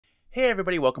Hey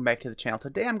everybody, welcome back to the channel.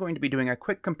 Today I'm going to be doing a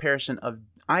quick comparison of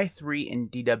i3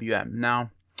 and DWM.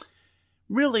 Now,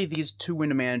 really these two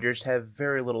window managers have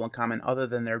very little in common other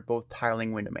than they're both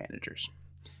tiling window managers.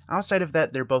 Outside of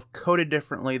that, they're both coded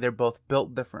differently, they're both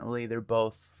built differently, they're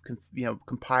both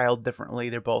compiled differently,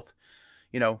 they're both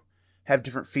have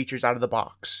different features out of the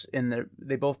box, and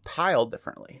they both tile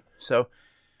differently. So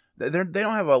they don't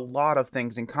have a lot of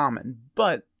things in common,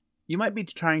 but you might be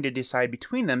trying to decide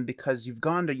between them because you've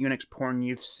gone to Unix porn,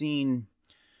 you've seen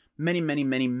many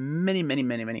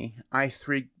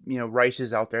i3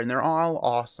 rices out there, and they're all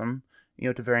awesome,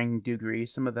 to varying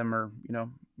degrees. Some of them are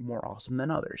more awesome than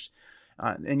others,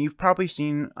 and you've probably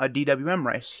seen a DWM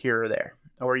rice here or there,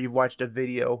 or you've watched a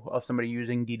video of somebody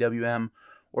using DWM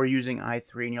or using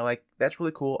i3, and you're like, that's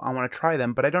really cool, I want to try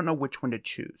them, but I don't know which one to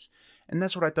choose. And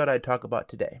that's what I thought I'd talk about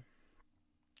today.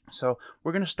 So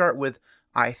we're going to start with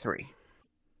i3.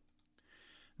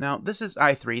 Now, this is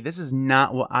i3. This is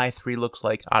not what i3 looks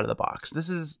like out of the box. This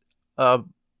is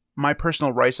my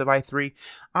personal rice of i3.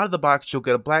 Out of the box, you'll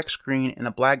get a black screen and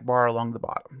a black bar along the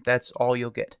bottom. That's all you'll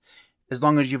get, as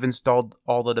long as you've installed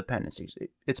all the dependencies.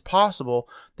 It's possible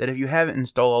that if you haven't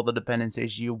installed all the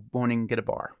dependencies, you won't even get a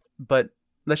bar. But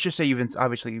let's just say you've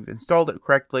installed it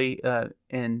correctly,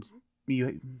 and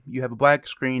you have a black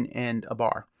screen and a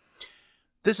bar.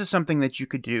 This is something that you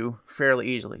could do fairly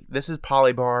easily. This is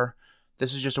Polybar.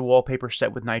 This is just a wallpaper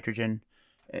set with nitrogen.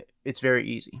 It's very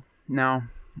easy. Now,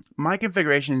 my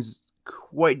configuration is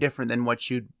quite different than what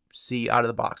you'd see out of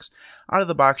the box. Out of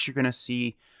the box, you're going to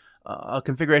see a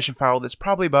configuration file that's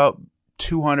probably about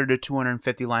 200 to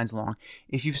 250 lines long.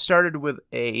 If you've started with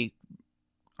a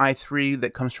i3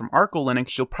 that comes from Arco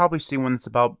Linux, you'll probably see one that's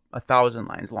about 1,000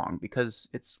 lines long because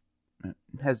it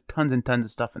has tons and tons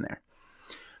of stuff in there.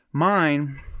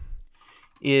 Mine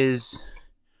is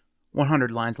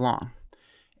 100 lines long,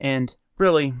 and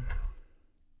really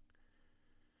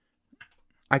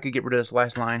I could get rid of this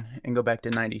last line and go back to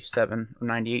 97 or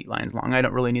 98 lines long. I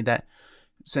don't really need that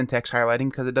syntax highlighting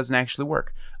because it doesn't actually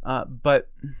work, but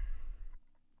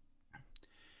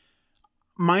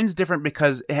mine's different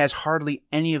because it has hardly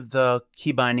any of the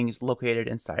key bindings located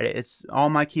inside it. All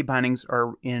my key bindings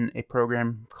are in a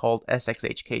program called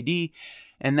SXHKD,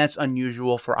 and that's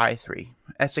unusual for i3.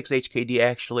 SXHKD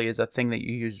actually is a thing that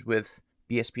you use with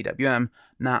BSPWM,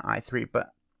 not i3,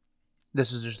 but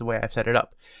this is just the way I've set it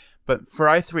up. But for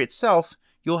i3 itself,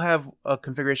 you'll have a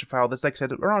configuration file that's, like I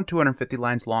said, around 250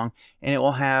 lines long, and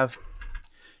it'll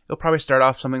probably start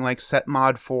off something like set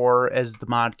mod 4 as the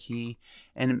mod key,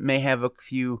 and it may have a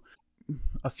few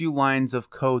lines of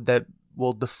code that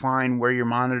will define where your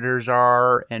monitors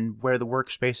are and where the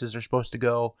workspaces are supposed to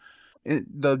go.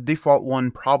 The default one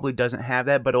probably doesn't have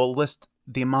that, but it will list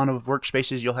the amount of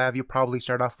workspaces you'll have. You'll probably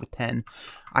start off with 10.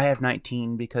 I have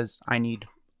 19 because I need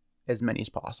as many as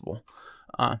possible.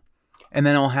 And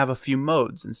then I'll have a few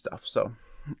modes and stuff. So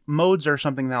modes are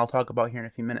something that I'll talk about here in a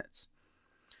few minutes.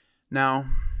 Now,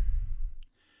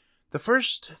 the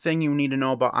first thing you need to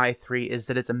know about i3 is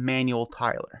that it's a manual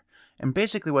tiler. And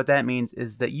basically what that means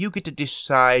is that you get to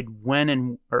decide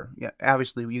when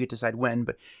obviously you get to decide when,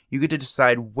 but you get to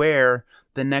decide where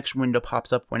the next window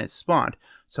pops up when it's spawned.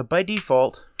 So by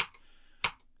default,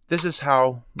 this is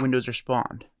how windows are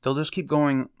spawned. They'll just keep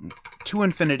going to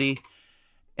infinity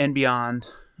and beyond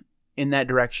in that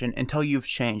direction until you've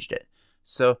changed it.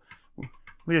 So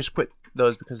we just quit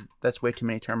those because that's way too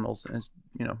many terminals and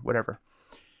whatever.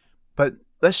 But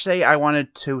let's say I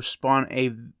wanted to spawn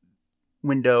a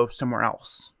window somewhere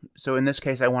else. So in this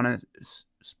case, I want to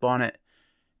spawn it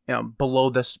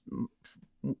below this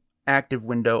active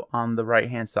window on the right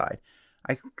hand side.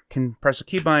 I can press a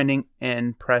key binding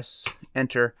and press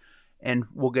enter, and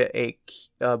we'll get a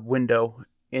window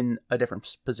in a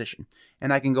different position.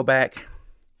 And I can go back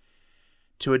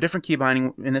to a different key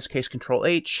binding, in this case Control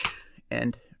H,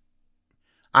 and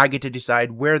I get to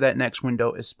decide where that next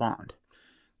window is spawned.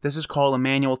 This is called a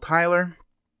manual tiler,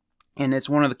 and it's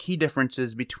one of the key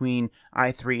differences between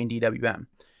i3 and DWM.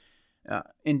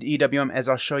 In DWM, as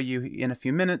I'll show you in a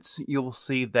few minutes, you'll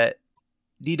see that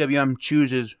DWM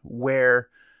chooses where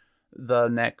the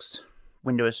next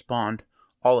window is spawned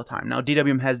all the time. Now,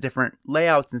 DWM has different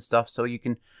layouts and stuff, so you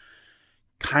can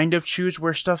kind of choose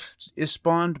where stuff is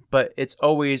spawned, but it's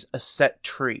always a set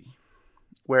tree.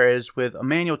 Whereas with a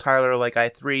manual tiler like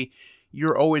i3,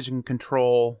 you're always in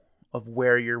control of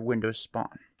where your windows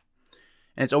spawn.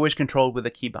 And it's always controlled with a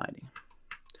key binding.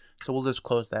 So we'll just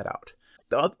close that out.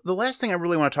 The last thing I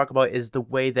really want to talk about is the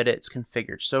way that it's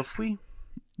configured. So if we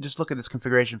just look at this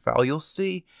configuration file, you'll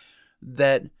see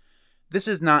that this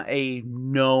is not a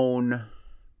known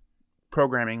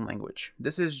programming language.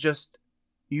 This is just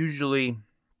usually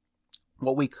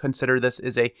what we consider this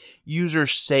is a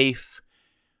user-safe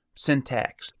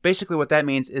syntax. Basically what that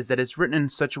means is that it's written in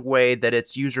such a way that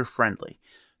it's user-friendly.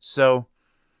 So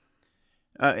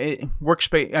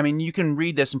workspace, I mean, you can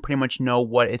read this and pretty much know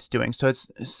what it's doing. So it's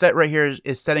set right here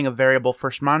is setting a variable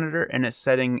first monitor, and it's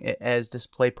setting it as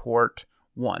DisplayPort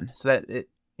 1. So that it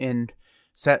in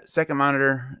second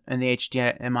monitor and the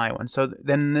HDMI one. So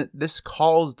then this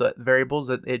calls the variables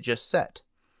that it just set.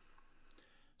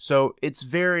 So it's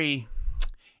very,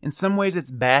 in some ways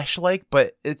it's Bash-like,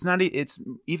 but it's not. It's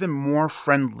even more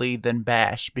friendly than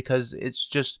Bash because it's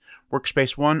just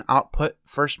workspace 1 output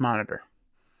first monitor.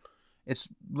 It's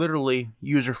literally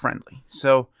user-friendly.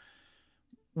 So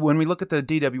when we look at the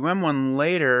DWM one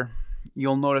later,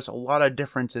 you'll notice a lot of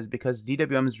differences because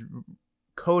DWM is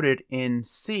coded in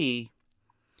C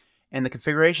and the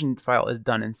configuration file is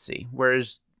done in C,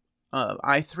 whereas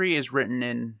i3 is written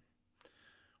in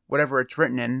whatever it's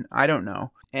written in, I don't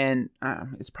know, and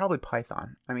it's probably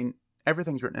Python. I mean,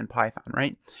 everything's written in Python,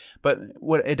 right? But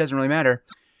it doesn't really matter.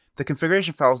 The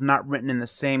configuration file is not written in the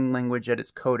same language that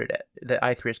it's coded at, that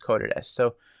i3 is coded as.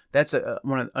 So that's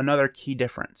another key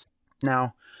difference.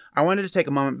 Now, I wanted to take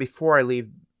a moment before I leave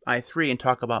i3 and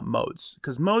talk about modes,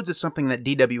 because modes is something that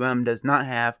DWM does not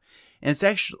have, and it's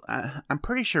actually, I'm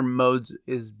pretty sure modes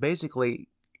is basically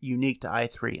unique to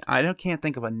i3. I can't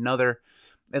think of another,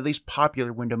 at least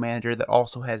popular window manager that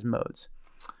also has modes.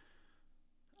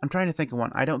 I'm trying to think of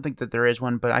one. I don't think that there is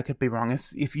one, but I could be wrong.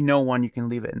 If you know one, you can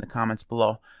leave it in the comments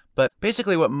below. But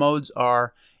basically what modes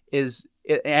are is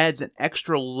it adds an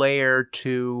extra layer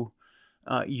to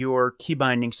your key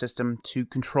binding system to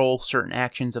control certain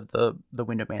actions of the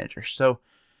window manager. So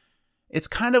it's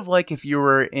kind of like if you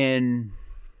were in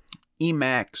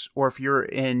Emacs or if you're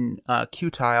in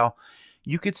Qtile,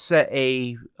 you could set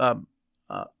a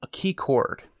key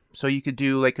chord. So you could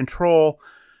do like Control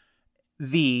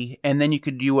V, and then you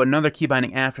could do another key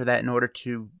binding after that in order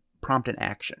to prompt an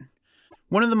action.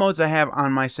 One of the modes I have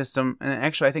on my system, and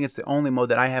actually I think it's the only mode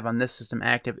that I have on this system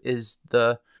active, is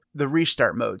the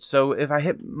restart mode. So if I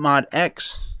hit Mod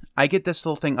X, I get this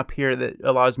little thing up here that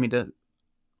allows me to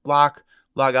lock,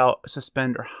 log out,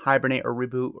 suspend, or hibernate, or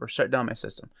reboot, or shut down my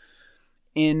system.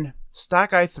 In stock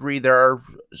i3, there are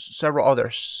several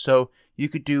others. So you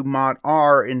could do Mod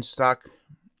R in stock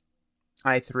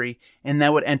i3, and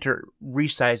that would enter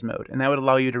resize mode, and that would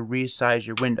allow you to resize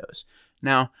your windows.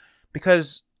 Now,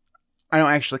 because I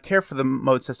don't actually care for the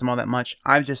mode system all that much,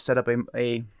 I've just set up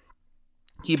a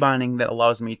key binding that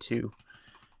allows me to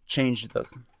change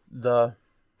the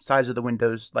size of the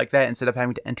windows like that instead of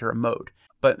having to enter a mode.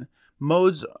 But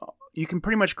modes, you can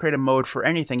pretty much create a mode for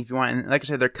anything if you want, and like I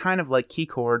said, they're kind of like key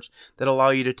chords that allow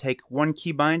you to take one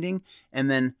key binding and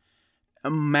then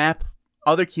map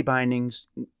other key bindings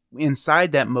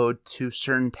inside that mode to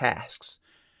certain tasks.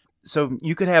 So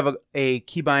you could have a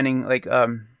key binding like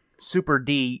Super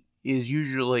D is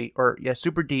usually,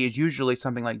 Super D is usually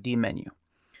something like D menu.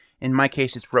 In my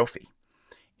case, it's Rofi,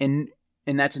 and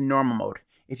that's in normal mode.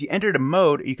 If you entered a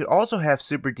mode, you could also have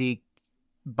Super D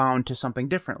bound to something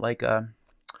different, like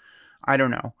I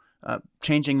don't know,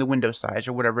 changing the window size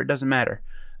or whatever. It doesn't matter,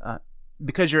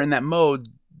 because you're in that mode.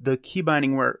 The key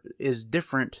binding is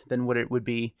different than what it would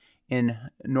be in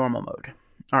normal mode.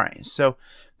 All right, so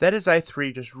that is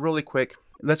i3. Just really quick,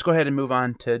 let's go ahead and move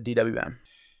on to DWM.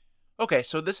 Okay,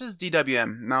 so this is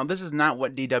DWM. Now, this is not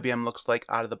what DWM looks like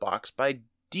out of the box. By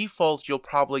default, you'll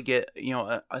probably get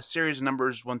a series of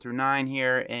numbers 1 through 9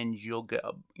 here, and you'll get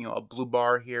a blue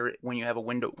bar here when you have a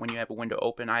window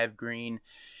open. I have green,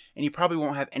 and you probably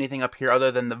won't have anything up here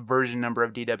other than the version number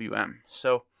of DWM.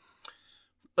 So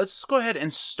let's go ahead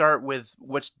and start with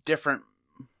what's different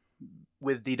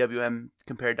with DWM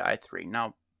compared to i3.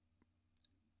 Now,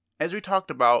 as we talked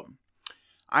about,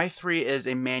 i3 is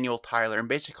a manual tiler, and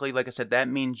basically, like I said, that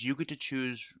means you get to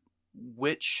choose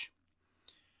which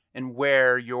and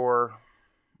where your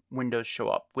windows show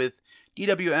up. With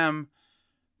DWM,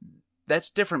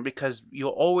 that's different because you'll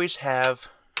always have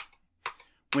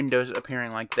windows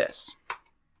appearing like this.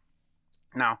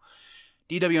 Now,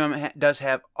 DWM does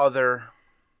have other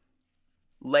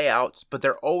layouts, but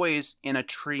they're always in a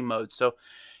tree mode. So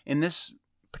in this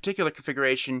particular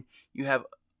configuration, you have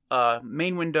a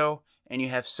main window and you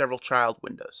have several child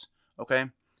windows, okay?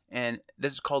 And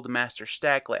this is called the master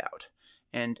stack layout.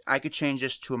 And I could change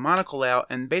this to a monocle layout,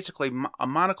 and basically a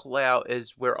monocle layout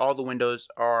is where all the windows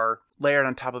are layered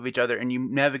on top of each other and you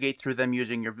navigate through them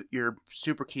using your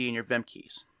super key and your Vim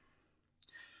keys.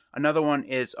 Another one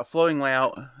is a floating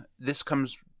layout. This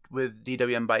comes with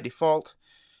DWM by default,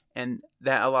 and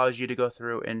that allows you to go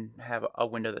through and have a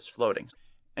window that's floating.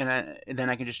 And then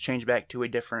I can just change back to a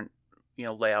different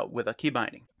layout with a key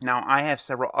binding. Now I have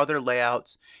several other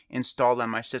layouts installed on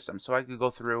my system, so I could go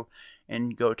through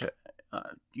and go to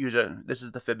this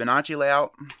is the Fibonacci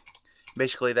layout.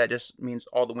 Basically that just means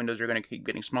all the windows are going to keep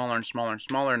getting smaller and smaller and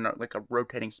smaller, and like a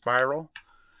rotating spiral.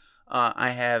 I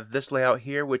have this layout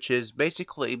here, which is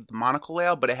basically the monocle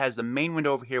layout, but it has the main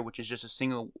window over here, which is just a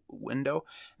single window,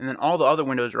 and then all the other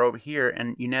windows are over here,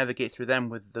 and you navigate through them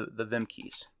with the Vim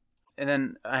keys. And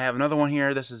then I have another one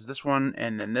here. This is this one,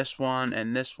 and then this one,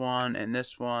 and this one, and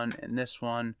this one, and this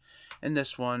one, and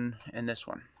this one, and this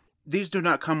one. These do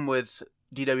not come with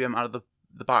DWM out of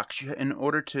the box. In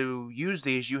order to use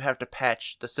these, you have to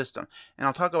patch the system. And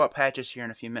I'll talk about patches here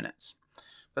in a few minutes.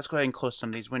 Let's go ahead and close some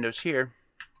of these windows here,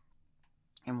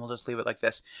 and we'll just leave it like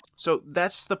this. So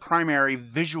that's the primary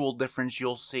visual difference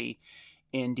you'll see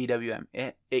in DWM.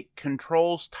 It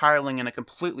controls tiling in a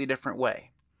completely different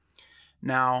way.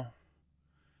 Now,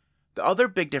 the other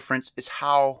big difference is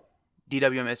how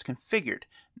DWM is configured.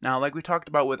 Now, like we talked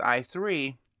about with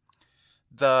i3,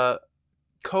 the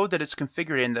code that it's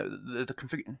configured in,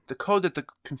 the code that the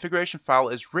configuration file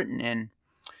is written in,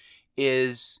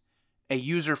 is a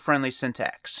user-friendly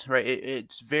syntax, right?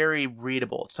 It's very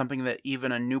readable. It's something that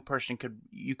even a new person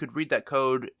you could read that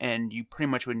code and you pretty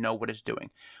much would know what it's doing.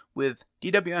 With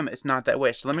DWM, it's not that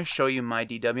way. So let me show you my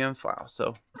DWM file.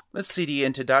 So let's cd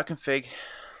into .config.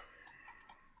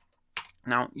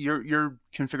 Now your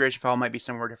configuration file might be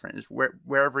somewhere different. It's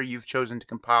wherever you've chosen to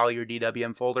compile your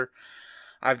DWM folder.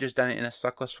 I've just done it in a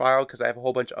suckless file because I have a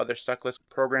whole bunch of other suckless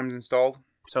programs installed.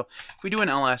 So if we do an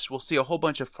ls, we'll see a whole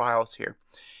bunch of files here.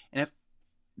 And if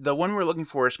the one we're looking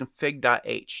for is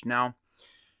config.h. Now,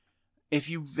 if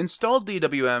you've installed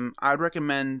DWM, I'd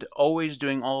recommend always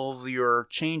doing all of your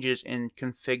changes in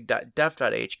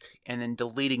config.dev.h and then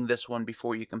deleting this one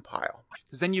before you compile.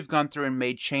 Because then you've gone through and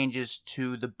made changes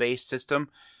to the base system.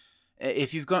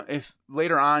 If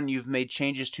later on you've made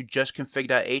changes to just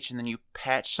config.h and then you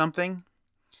patch something,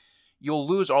 you'll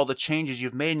lose all the changes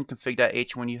you've made in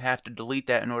config.h when you have to delete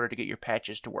that in order to get your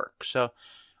patches to work. So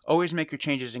always make your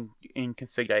changes in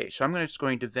config.h. So I'm just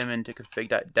going to vim into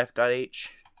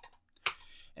config.def.h.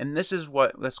 And this is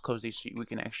what, let's close these so we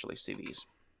can actually see these.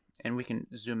 And we can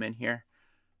zoom in here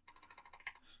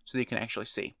so that you can actually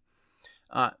see.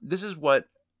 This is what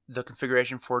the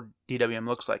configuration for DWM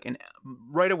looks like. And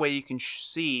right away you can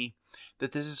see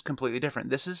that this is completely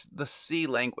different. This is the C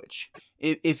language.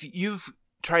 If you've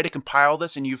tried to compile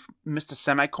this and you've missed a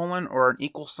semicolon or an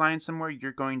equal sign somewhere,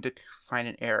 you're going to find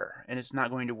an error and it's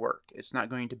not going to work. It's not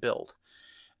going to build.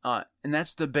 And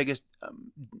that's the biggest,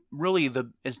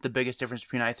 is the biggest difference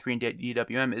between i3 and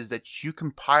DWM, is that you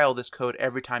compile this code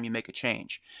every time you make a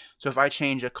change. So if I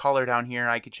change a color down here,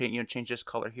 I could change this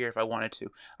color here if I wanted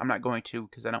to. I'm not going to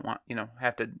because I don't want,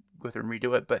 have to go through and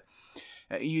redo it. But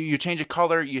you change a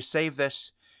color, you save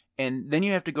this, and then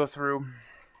you have to go through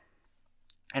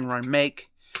and run make,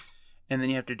 and then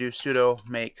you have to do sudo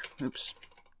make,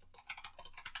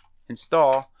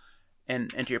 install,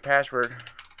 and enter your password,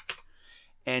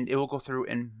 and it will go through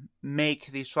and make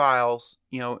these files,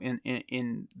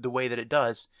 in the way that it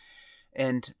does.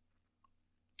 And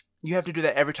you have to do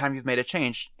that every time you've made a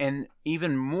change. And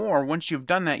even more, once you've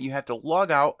done that, you have to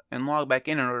log out and log back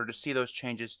in order to see those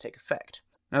changes take effect.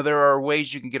 Now, there are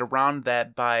ways you can get around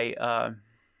that by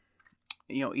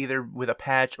either with a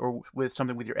patch or with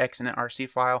something with your X and an RC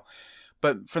file.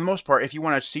 But for the most part, if you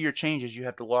want to see your changes, you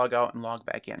have to log out and log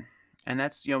back in. And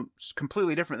that's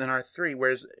completely different than i3.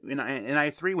 Whereas in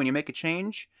i3, when you make a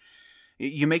change,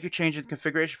 you make your change in the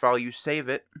configuration file, you save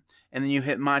it, and then you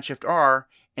hit Mod Shift R,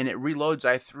 and it reloads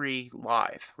i3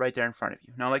 live right there in front of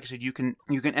you. Now, like I said, you can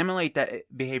emulate that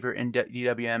behavior in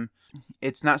DWM.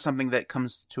 It's not something that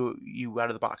comes to you out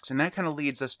of the box, and that kind of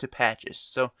leads us to patches.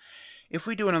 So if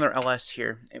we do another ls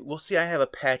here, we'll see I have a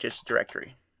patches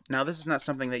directory. Now, this is not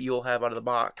something that you'll have out of the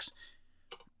box.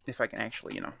 If I can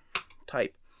actually,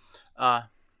 type.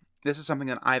 This is something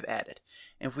that I've added.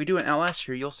 And if we do an ls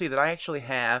here, you'll see that I actually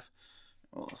have,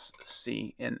 let's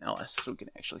see in ls so we can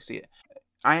actually see it.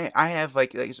 I have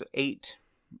like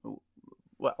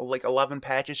 11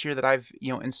 patches here that I've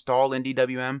installed in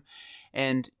DWM,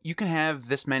 and you can have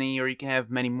this many or you can have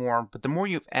many more, but the more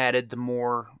you've added, the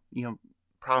more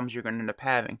problems you're going to end up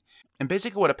having. And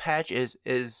basically what a patch is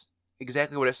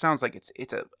exactly what it sounds like.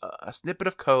 It's a snippet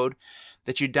of code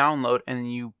that you download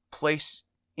and you place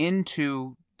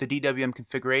into the DWM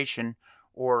configuration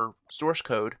or source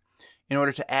code in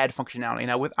order to add functionality.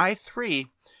 Now with i3,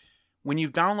 when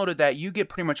you've downloaded that, you get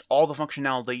pretty much all the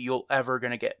functionality you'll ever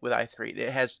going to get with i3.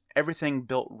 It has everything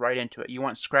built right into it. You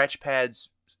want scratch pads,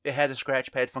 it has a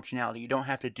scratch pad functionality. You don't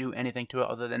have to do anything to it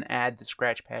other than add the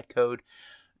scratch pad code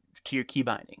to your key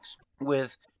bindings.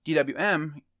 With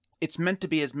DWM, it's meant to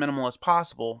be as minimal as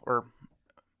possible, or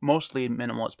mostly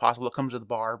minimal as possible. It comes with a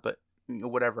bar, but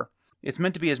whatever. It's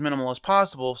meant to be as minimal as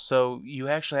possible, so you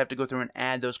actually have to go through and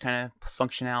add those kind of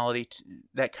functionality,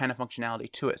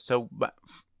 to it. So,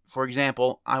 for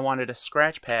example, I wanted a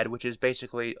scratch pad, which is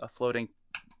basically a floating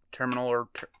terminal or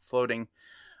floating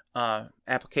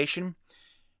application.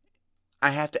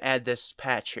 I have to add this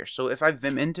patch here. So if I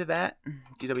vim into that,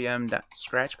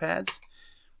 dwm.scratchpads,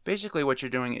 basically what you're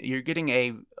doing, you're getting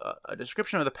a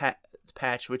description of the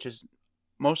patch, which is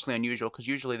mostly unusual because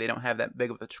usually they don't have that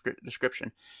big of a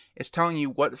description. It's telling you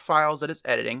what files that it's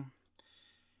editing.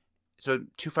 So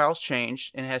 2 files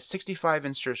changed, and it has 65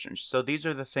 insertions. So these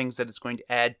are the things that it's going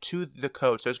to add to the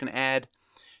code. So it's going to add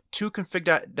to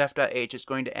config.def.h. It's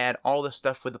going to add all the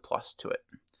stuff with the plus to it.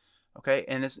 Okay,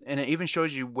 and it even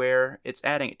shows you where it's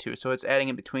adding it to. So it's adding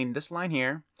it between this line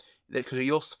here, because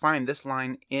you'll find this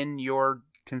line in your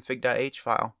config.h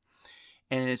file,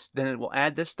 and then it will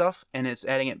add this stuff, and it's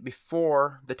adding it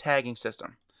before the tagging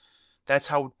system. That's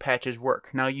how patches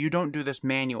work. Now you don't do this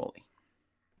manually.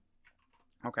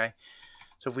 Okay,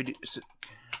 so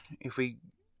if we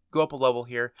go up a level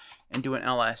here and do an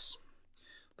ls,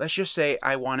 let's just say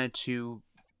I wanted to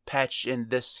patch in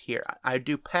this here. I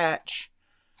do patch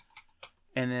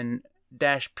and then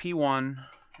 -p1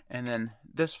 and then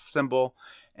this symbol,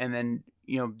 and then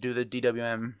do the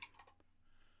DWM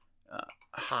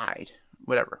hide,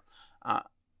 whatever.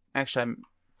 Actually, I'm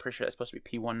pretty sure that's supposed to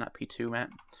be P1, not P2, Matt.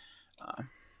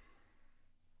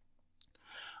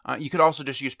 You could also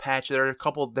just use patch. There are a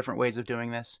couple of different ways of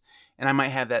doing this, and I might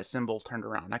have that symbol turned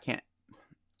around. I can't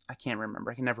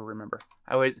remember. I can never remember.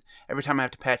 Every time I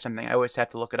have to patch something, I always have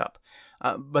to look it up.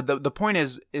 But the point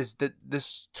is that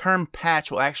this term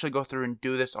patch will actually go through and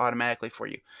do this automatically for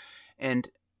you, and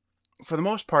for the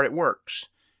most part, it works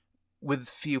with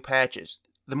few patches.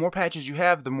 The more patches you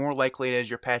have, the more likely it is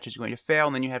your patch is going to fail,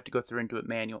 and then you have to go through and do it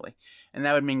manually. And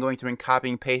that would mean going through and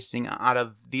copying and pasting out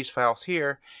of these files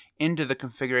here into the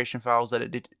configuration files that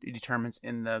it determines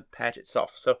in the patch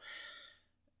itself. So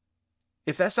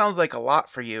if that sounds like a lot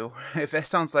for you, if that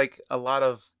sounds like a lot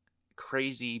of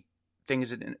crazy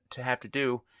things to have to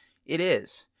do, it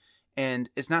is. And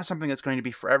it's not something that's going to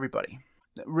be for everybody.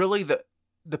 Really,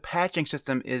 the patching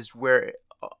system is where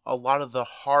a lot of the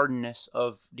hardness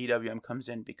of DWM comes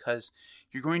in, because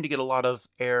you're going to get a lot of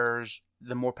errors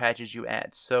the more patches you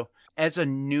add. So as a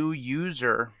new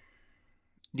user,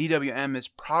 DWM is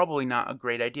probably not a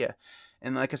great idea.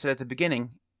 And like I said at the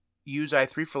beginning, use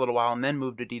i3 for a little while and then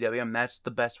move to DWM. That's the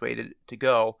best way to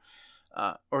go.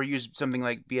 Or use something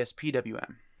like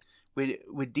BSPWM.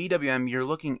 With DWM, you're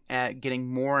looking at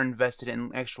getting more invested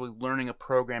in actually learning a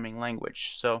programming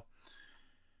language. So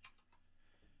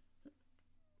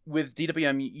with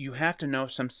DWM, you have to know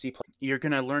some C++. You're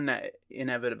going to learn that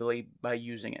inevitably by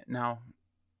using it. Now,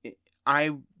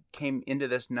 I came into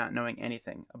this not knowing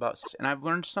anything about C++, and I've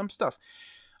learned some stuff.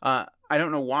 I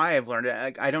don't know why I've learned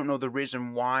it. I don't know the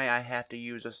reason why I have to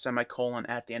use a semicolon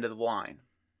at the end of the line,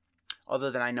 other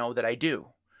than I know that I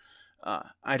do.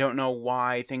 I don't know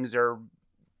why things are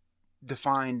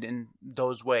defined in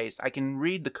those ways. I can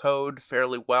read the code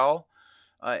fairly well.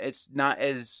 It's not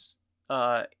as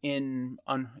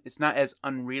it's not as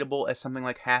unreadable as something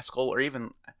like Haskell, or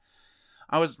even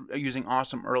I was using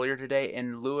Awesome earlier today,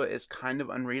 and Lua is kind of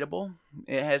unreadable.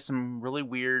 It has some really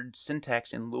weird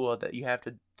syntax in Lua that you have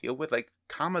to deal with. Like,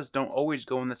 commas don't always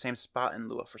go in the same spot in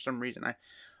Lua for some reason.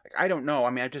 I don't know. I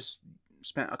mean, I just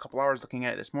spent a couple hours looking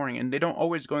at it this morning, and they don't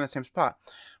always go in the same spot.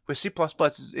 With C++,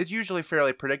 it's usually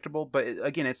fairly predictable, but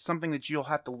again, it's something that you'll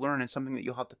have to learn and something that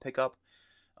you'll have to pick up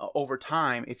over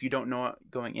time if you don't know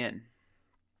it going in.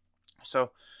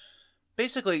 So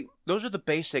basically, those are the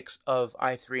basics of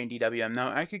i3 and DWM.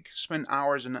 Now, I could spend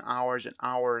hours and hours and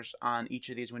hours on each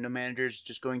of these window managers,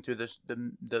 just going through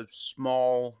the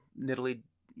small, nitpicky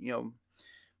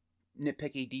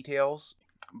details.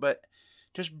 But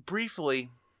just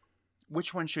briefly,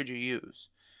 which one should you use?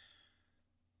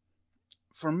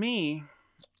 For me,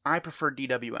 I prefer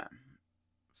DWM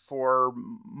for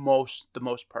the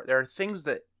most part. There are things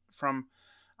that from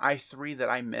i3 that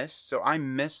I miss. So I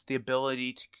miss the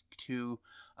ability to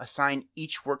assign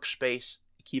each workspace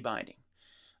key binding.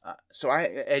 So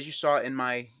as you saw in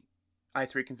my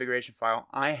i3 configuration file,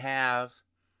 I have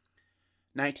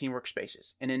 19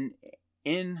 workspaces. And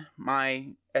in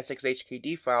my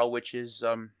sxhkd file, which is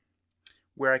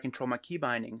where I control my key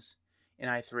bindings in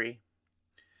i3,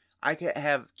 I can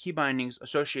have key bindings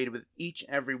associated with each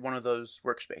and every one of those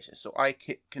workspaces. So I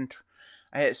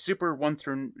hit super 1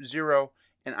 through 0,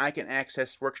 and I can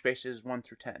access workspaces 1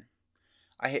 through 10.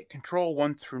 I hit control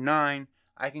 1 through 9,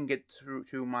 I can get through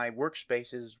to my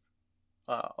workspaces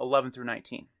 11 through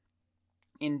 19.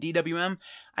 In DWM,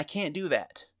 I can't do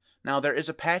that. Now, there is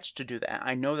a patch to do that.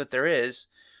 I know that there is,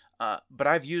 but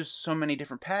I've used so many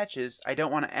different patches, I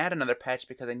don't want to add another patch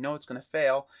because I know it's going to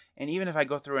fail, and even if I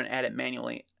go through and add it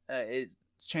manually,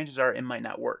 chances are it might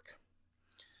not work.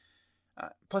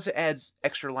 Plus, it adds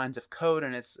extra lines of code,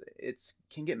 and it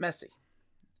can get messy.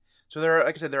 So there are,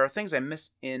 like I said, there are things I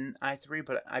miss in i3,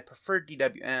 but I prefer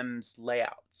DWM's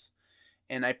layouts,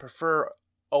 and I prefer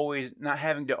always not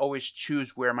having to always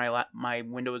choose where my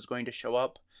window is going to show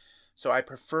up. So I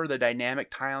prefer the dynamic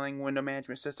tiling window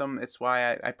management system. It's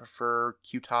why I prefer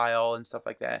Qtile and stuff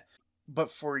like that.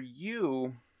 But for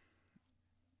you,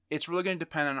 it's really going to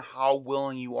depend on how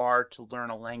willing you are to learn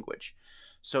a language.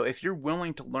 So if you're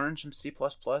willing to learn some C++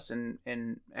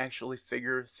 and actually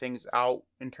figure things out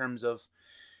in terms of,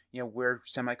 where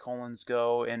semicolons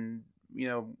go and,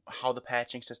 how the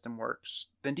patching system works,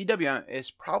 then DWM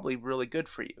is probably really good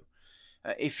for you.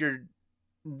 If you're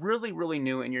really, really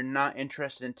new and you're not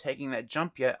interested in taking that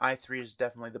jump yet, i3 is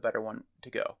definitely the better one to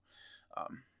go.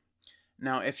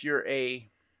 Now, if you're a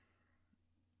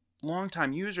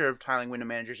long-time user of tiling window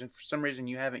managers and for some reason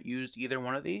you haven't used either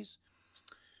one of these,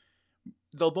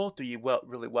 they'll both do you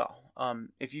really well.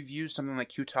 If you've used something like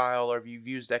Qtile or if you've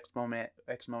used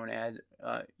Xmonad,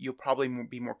 you'll probably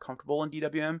be more comfortable in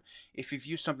DWM. If you've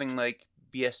used something like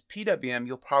BSPWM,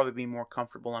 you'll probably be more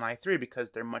comfortable in i3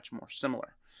 because they're much more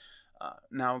similar.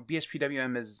 Now,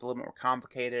 BSPWM is a little more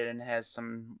complicated and has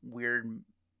some weird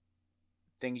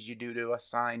things you do to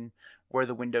assign where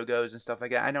the window goes and stuff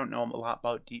like that. I don't know a lot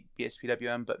about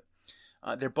BSPWM, but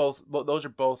those are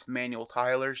both manual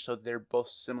tilers, so they're both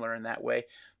similar in that way.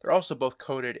 They're also both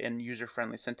coded in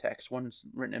user-friendly syntax. One's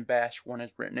written in Bash, one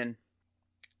is written in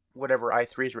whatever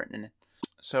i3 is written in.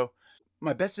 So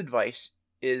my best advice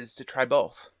is to try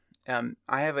both.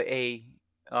 I have a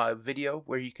video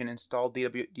where you can install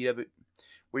DWM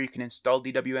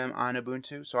on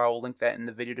Ubuntu, so I will link that in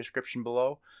the video description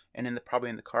below and probably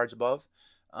in the cards above.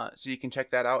 So you can check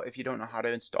that out if you don't know how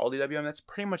to install DWM. That's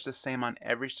pretty much the same on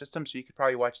every system, so you could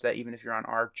probably watch that even if you're on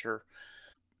Arch or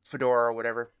Fedora or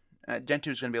whatever. Gentoo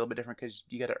is going to be a little bit different because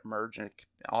you got to merge and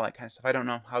all that kind of stuff. I don't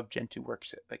know how Gentoo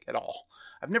works at all.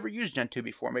 I've never used Gentoo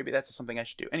before. Maybe that's something I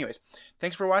should do. Anyways,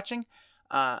 thanks for watching.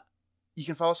 You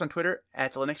can follow us on Twitter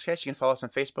at the LinuxCast. You can follow us on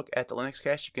Facebook at the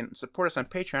LinuxCast. You can support us on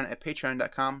Patreon at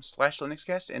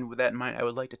patreon.com/LinuxCast. And with that in mind, I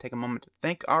would like to take a moment to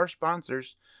thank our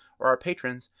sponsors, or our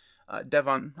patrons.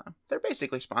 Devon, they're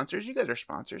basically sponsors. You guys are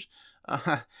sponsors.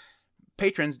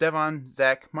 Patrons, Devon,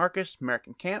 Zack, Marcus, Marek,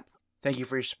 and Camp. Thank you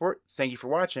for your support. Thank you for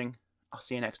watching. I'll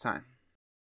see you next time.